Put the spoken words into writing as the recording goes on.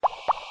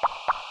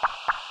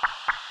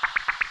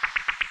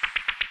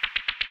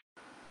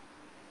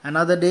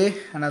Another day,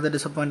 another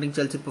disappointing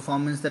Chelsea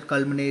performance that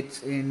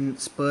culminates in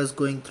Spurs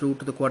going through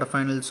to the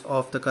quarterfinals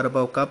of the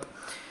Carabao Cup.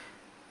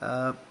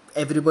 Uh,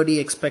 Everybody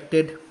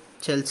expected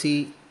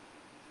Chelsea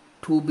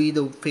to be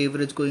the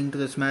favourites going into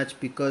this match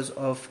because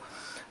of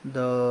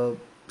the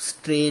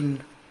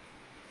strain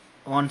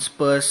on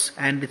Spurs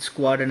and its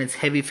squad and its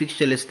heavy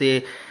fixture list.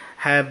 They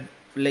have,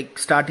 like,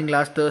 starting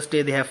last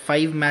Thursday, they have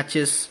 5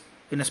 matches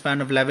in a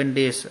span of 11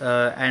 days,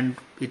 and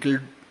it will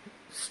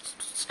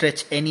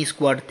stretch any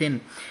squad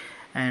thin.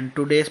 And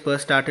today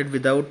Spurs started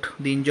without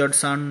the injured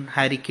Son,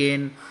 Harry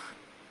Kane,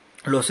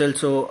 Lo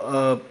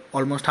Celso.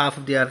 Almost half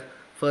of their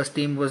first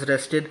team was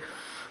rested.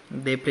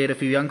 They played a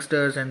few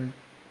youngsters and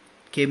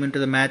came into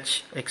the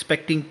match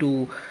expecting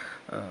to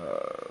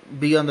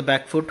be on the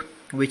back foot,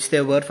 which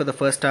they were for the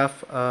first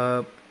half.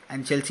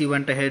 And Chelsea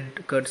went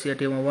ahead courtesy of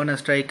Timo Werner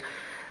strike.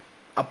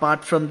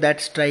 Apart from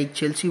that strike,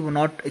 Chelsea were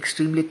not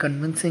extremely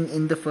convincing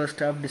in the first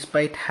half,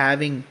 despite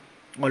having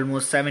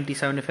almost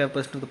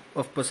 70-75%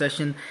 of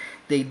possession.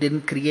 They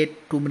didn't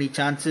create too many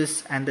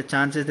chances, and the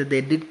chances that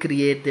they did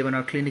create, they were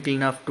not clinical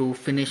enough to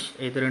finish,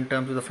 either in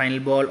terms of the final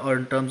ball or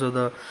in terms of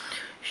the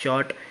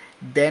shot.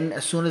 Then,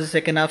 as soon as the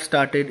second half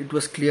started, it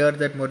was clear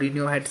that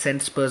Mourinho had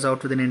sent Spurs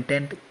out with an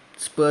intent.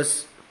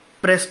 Spurs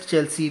pressed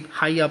Chelsea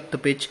high up the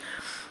pitch.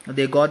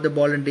 They got the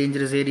ball in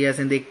dangerous areas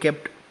and they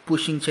kept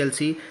pushing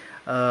Chelsea.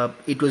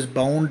 It was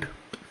bound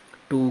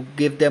to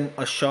give them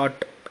a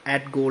shot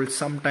at goal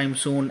sometime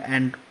soon,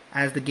 and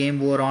as the game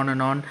wore on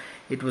and on,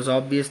 it was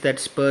obvious that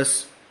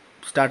Spurs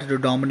started to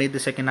dominate the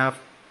second half.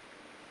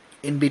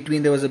 In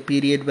between, there was a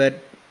period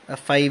where a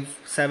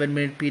 5-7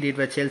 minute period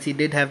where Chelsea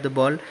did have the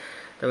ball.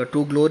 There were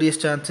two glorious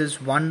chances.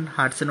 One,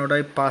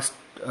 Hudson-Odoi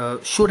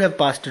should have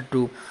passed it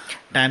to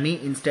Tammy,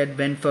 instead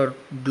went for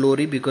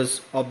glory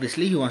because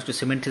obviously he wants to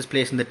cement his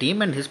place in the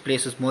team and his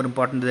place is more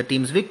important than the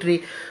team's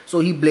victory,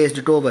 so he blazed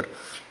it over.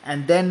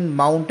 And then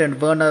Mount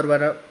and Werner were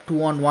a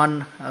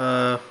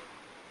 2-on-1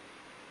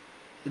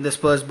 in the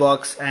Spurs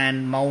box,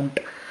 and Mount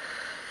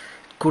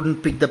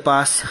couldn't pick the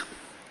pass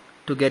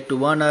to get to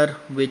Werner,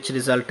 which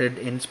resulted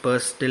in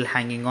Spurs still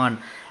hanging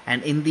on.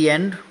 And in the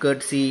end,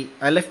 courtesy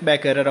a left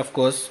back error, of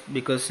course,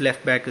 because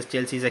left back is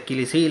Chelsea's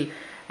Achilles heel,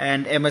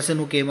 and Emerson,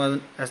 who came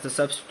on as the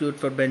substitute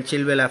for Ben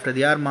Chilwell after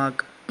the hour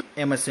mark,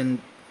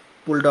 Emerson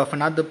pulled off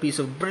another piece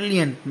of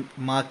brilliant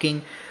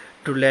marking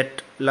to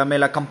let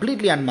Lamela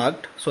completely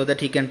unmarked so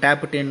that he can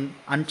tap it in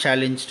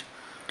unchallenged,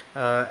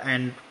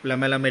 and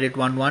Lamela made it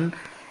 1-1.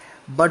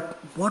 But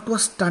what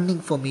was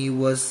stunning for me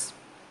was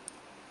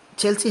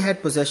Chelsea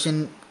had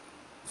possession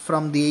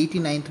from the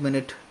 89th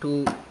minute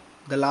to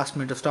the last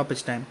minute of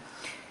stoppage time,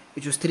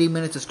 which was 3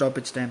 minutes of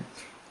stoppage time.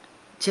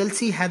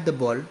 Chelsea had the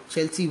ball.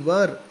 Chelsea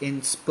were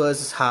in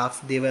Spurs'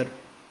 half. They were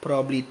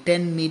probably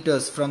 10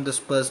 meters from the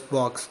Spurs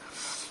box,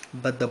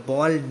 but the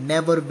ball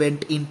never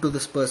went into the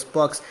Spurs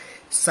box.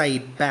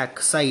 Side, back,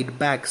 side,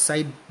 back,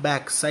 side,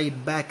 back,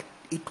 side, back.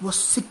 It was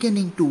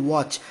sickening to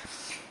watch.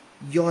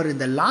 You're in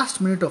the last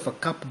minute of a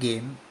cup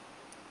game.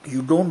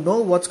 You don't know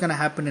what's going to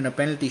happen in a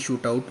penalty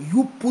shootout.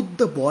 You put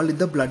the ball in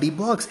the bloody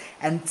box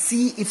and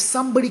see if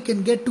somebody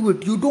can get to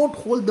it. You don't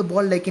hold the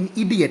ball like an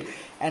idiot.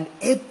 And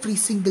every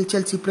single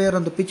Chelsea player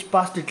on the pitch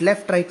passed it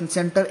left, right and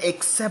centre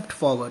except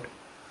forward.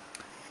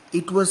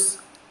 It was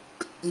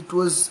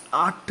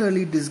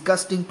utterly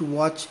disgusting to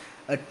watch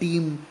a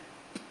team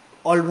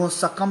almost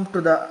succumb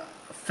to the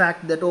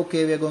fact that,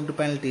 okay, we are going to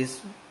penalties.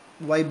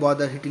 Why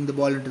bother hitting the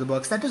ball into the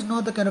box? That is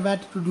not the kind of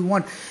attitude you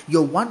want.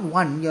 You're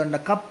 1-1, you're in a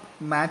cup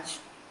match.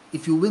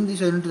 If you win this,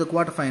 you're into the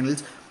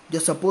quarterfinals.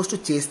 You're supposed to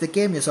chase the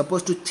game. You're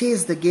supposed to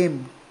chase the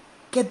game.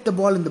 Get the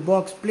ball in the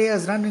box.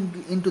 Players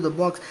running into the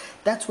box.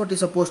 That's what you're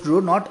supposed to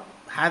do. Not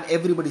have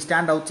everybody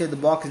stand outside the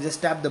box and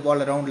just tap the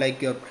ball around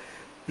like you're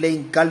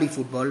playing gully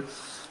football.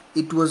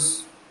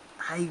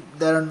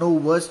 There are no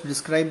words to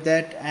describe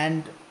that.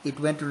 And it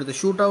went into the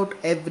shootout.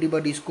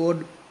 Everybody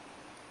scored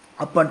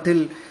up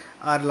until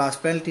our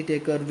last penalty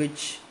taker,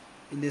 which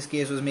in this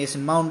case was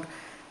Mason Mount,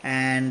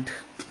 and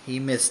he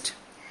missed.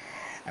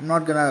 I'm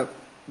not gonna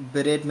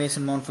berate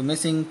Mason Mount for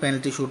missing.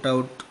 Penalty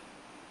shootouts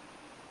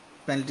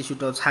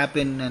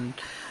happen and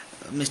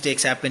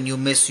mistakes happen. You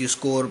miss, you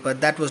score,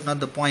 but that was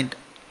not the point.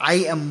 I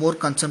am more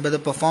concerned by the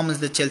performance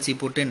that Chelsea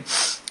put in.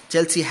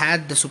 Chelsea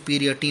had the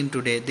superior team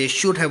today. They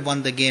should have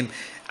won the game.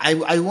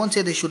 I won't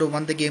say they should have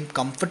won the game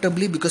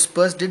comfortably, because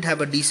Spurs did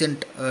have a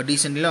decent,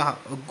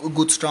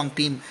 good strong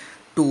team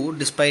too,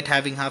 despite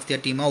having half their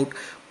team out.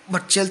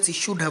 But Chelsea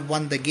should have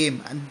won the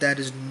game, and there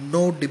is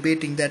no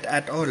debating that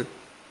at all.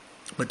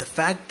 But the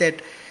fact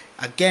that,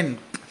 again,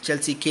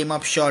 Chelsea came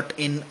up short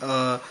in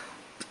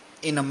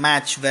a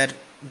match where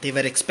they were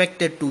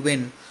expected to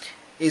win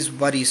is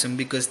worrisome,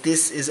 because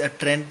this is a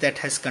trend that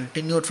has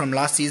continued from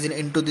last season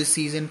into this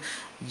season.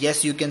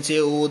 Yes, you can say,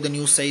 oh, the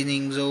new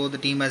signings, oh, the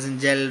team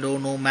hasn't gelled, oh,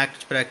 no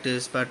match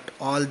practice, but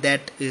all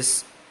that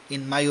is,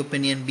 in my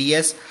opinion,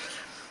 BS.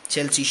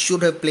 Chelsea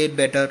should have played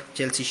better.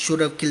 Chelsea should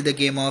have killed the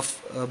game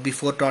off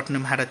before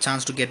Tottenham had a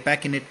chance to get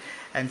back in it,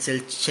 and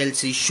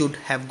Chelsea should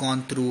have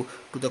gone through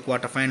to the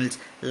quarterfinals.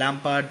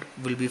 Lampard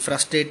will be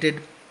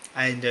frustrated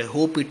and I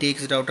hope he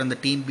takes it out on the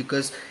team,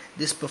 because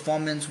this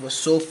performance was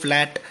so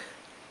flat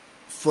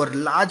for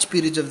large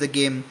periods of the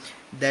game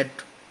that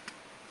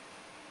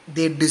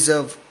they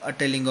deserve a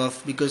telling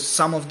off, because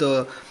some of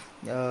the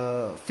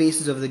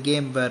phases of the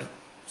game were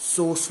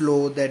so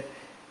slow that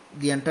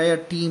the entire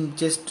team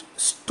just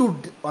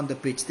stood on the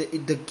pitch.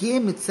 The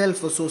game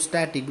itself was so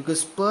static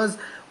because Spurs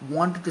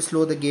wanted to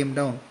slow the game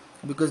down,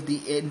 because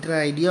the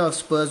entire idea of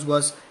Spurs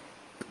was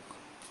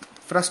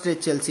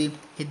frustrate Chelsea,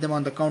 hit them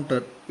on the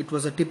counter. It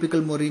was a typical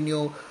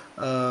Mourinho,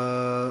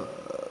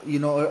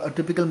 a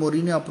typical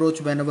Mourinho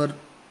approach whenever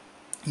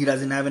he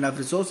doesn't have enough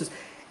resources.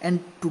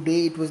 And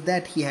today it was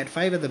that he had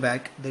five at the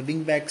back. The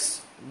wing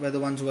backs were the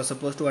ones who were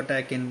supposed to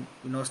attack and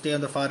stay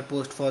on the far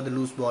post for the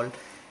loose ball,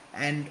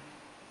 and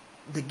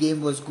the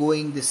game was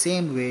going the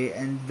same way.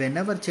 And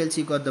whenever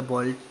Chelsea got the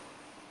ball,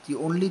 the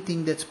only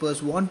thing that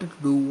Spurs wanted to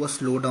do was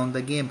slow down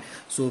the game.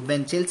 So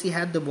when Chelsea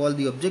had the ball,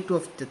 the objective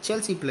of the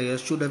Chelsea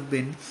players should have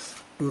been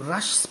to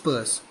rush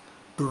Spurs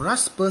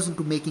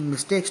into making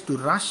mistakes, to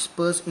rush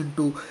Spurs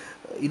into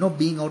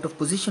being out of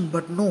position.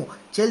 But no,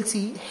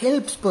 Chelsea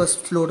helped Spurs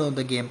slow down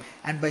the game,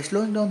 and by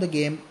slowing down the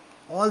game,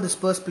 all the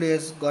Spurs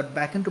players got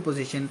back into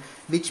position,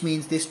 which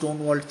means they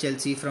stonewalled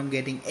Chelsea from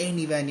getting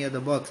anywhere near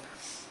the box.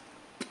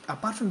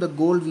 Apart from the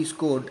goal we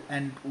scored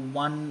and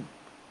one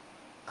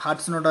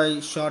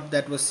Hudson-Odoi shot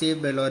that was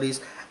saved by Lloris,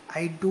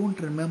 I don't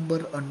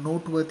remember a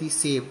noteworthy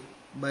save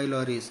by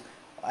Lloris.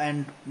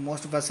 And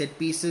most of our set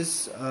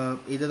pieces,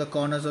 either the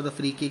corners or the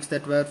free kicks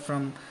that were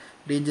from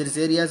dangerous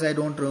areas, I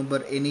don't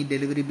remember any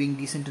delivery being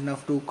decent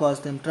enough to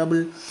cause them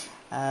trouble.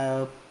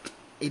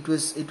 It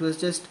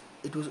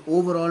was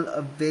overall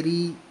a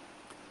very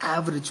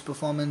average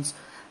performance,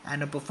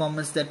 and a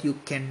performance that you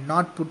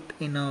cannot put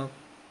in a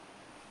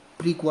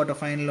pre-quarter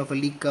final of a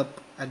League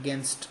Cup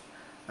against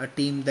a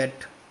team that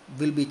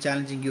will be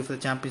challenging you for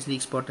the Champions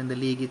League spot in the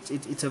league.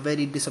 It's a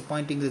very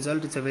disappointing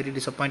result. It's a very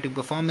disappointing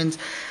performance,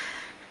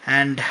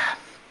 and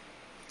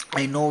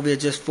I know we're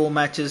just 4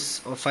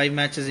 matches or 5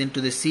 matches into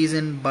the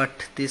season, but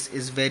this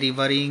is very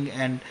worrying.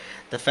 And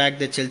the fact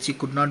that Chelsea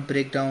could not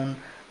break down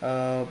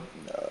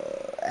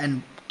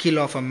and kill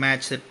off a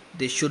match that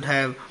they should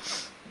have.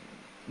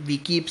 We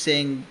keep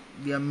saying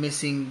we are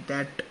missing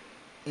that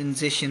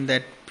incision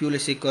that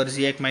Pulisic or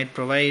Ziyech might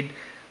provide,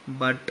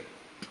 but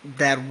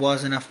there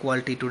was enough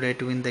quality today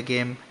to win the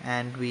game,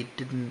 and we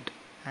didn't.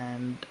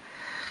 And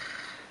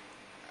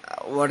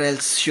what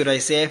else should I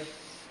say?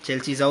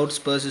 Chelsea's out,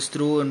 Spurs is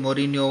through, and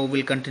Mourinho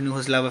will continue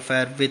his love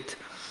affair with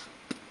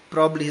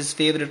probably his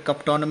favourite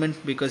cup tournament,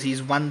 because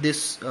he's won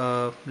this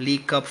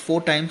League Cup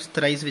 4 times,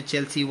 thrice with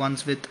Chelsea,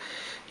 once with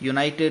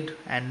United,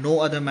 and no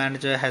other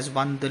manager has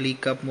won the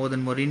League Cup more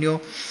than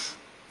Mourinho.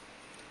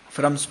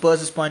 From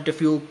Spurs' point of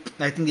view,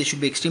 I think they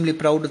should be extremely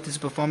proud of this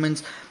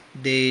performance.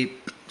 They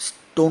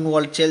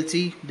stonewalled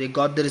Chelsea, they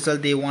got the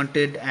result they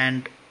wanted,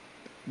 and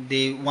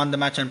they won the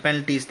match on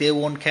penalties. They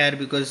won't care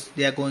because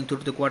they are going through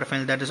to the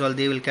quarterfinal. That is all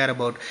they will care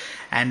about.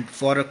 And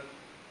for a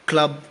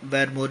club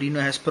where Mourinho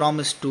has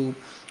promised to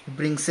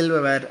bring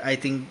silverware, I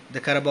think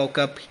the Carabao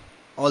Cup,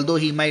 although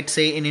he might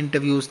say in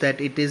interviews that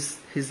it is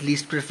his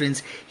least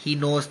preference, he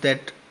knows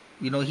that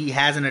he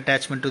has an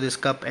attachment to this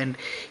cup, and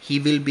he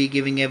will be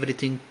giving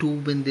everything to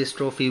win this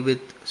trophy with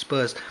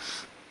Spurs.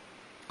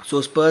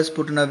 So Spurs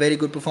put in a very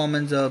good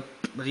performance, a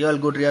real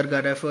good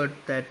rearguard effort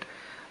that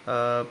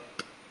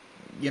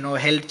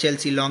held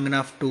Chelsea long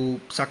enough to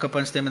sucker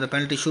punch them in the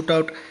penalty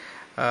shootout.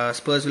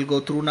 Spurs will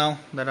go through now.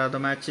 There are the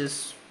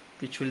matches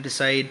which will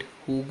decide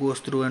who goes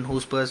through and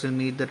who Spurs will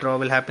meet. The draw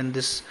will happen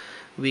this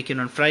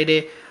weekend on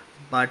Friday.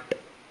 But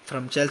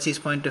from Chelsea's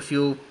point of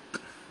view,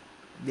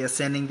 they are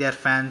sending their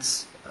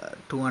fans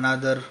to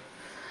another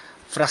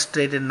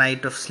frustrated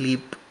night of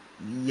sleep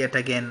yet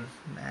again,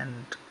 and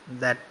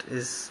that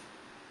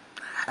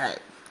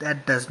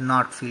does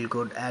not feel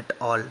good at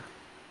all.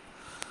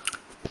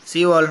 See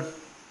you all.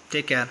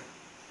 Take care.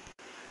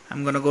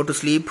 I'm gonna go to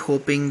sleep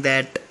hoping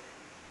that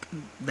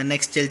the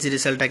next Chelsea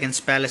result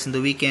against Palace in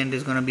the weekend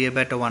is gonna be a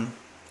better one.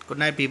 Good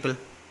night, people.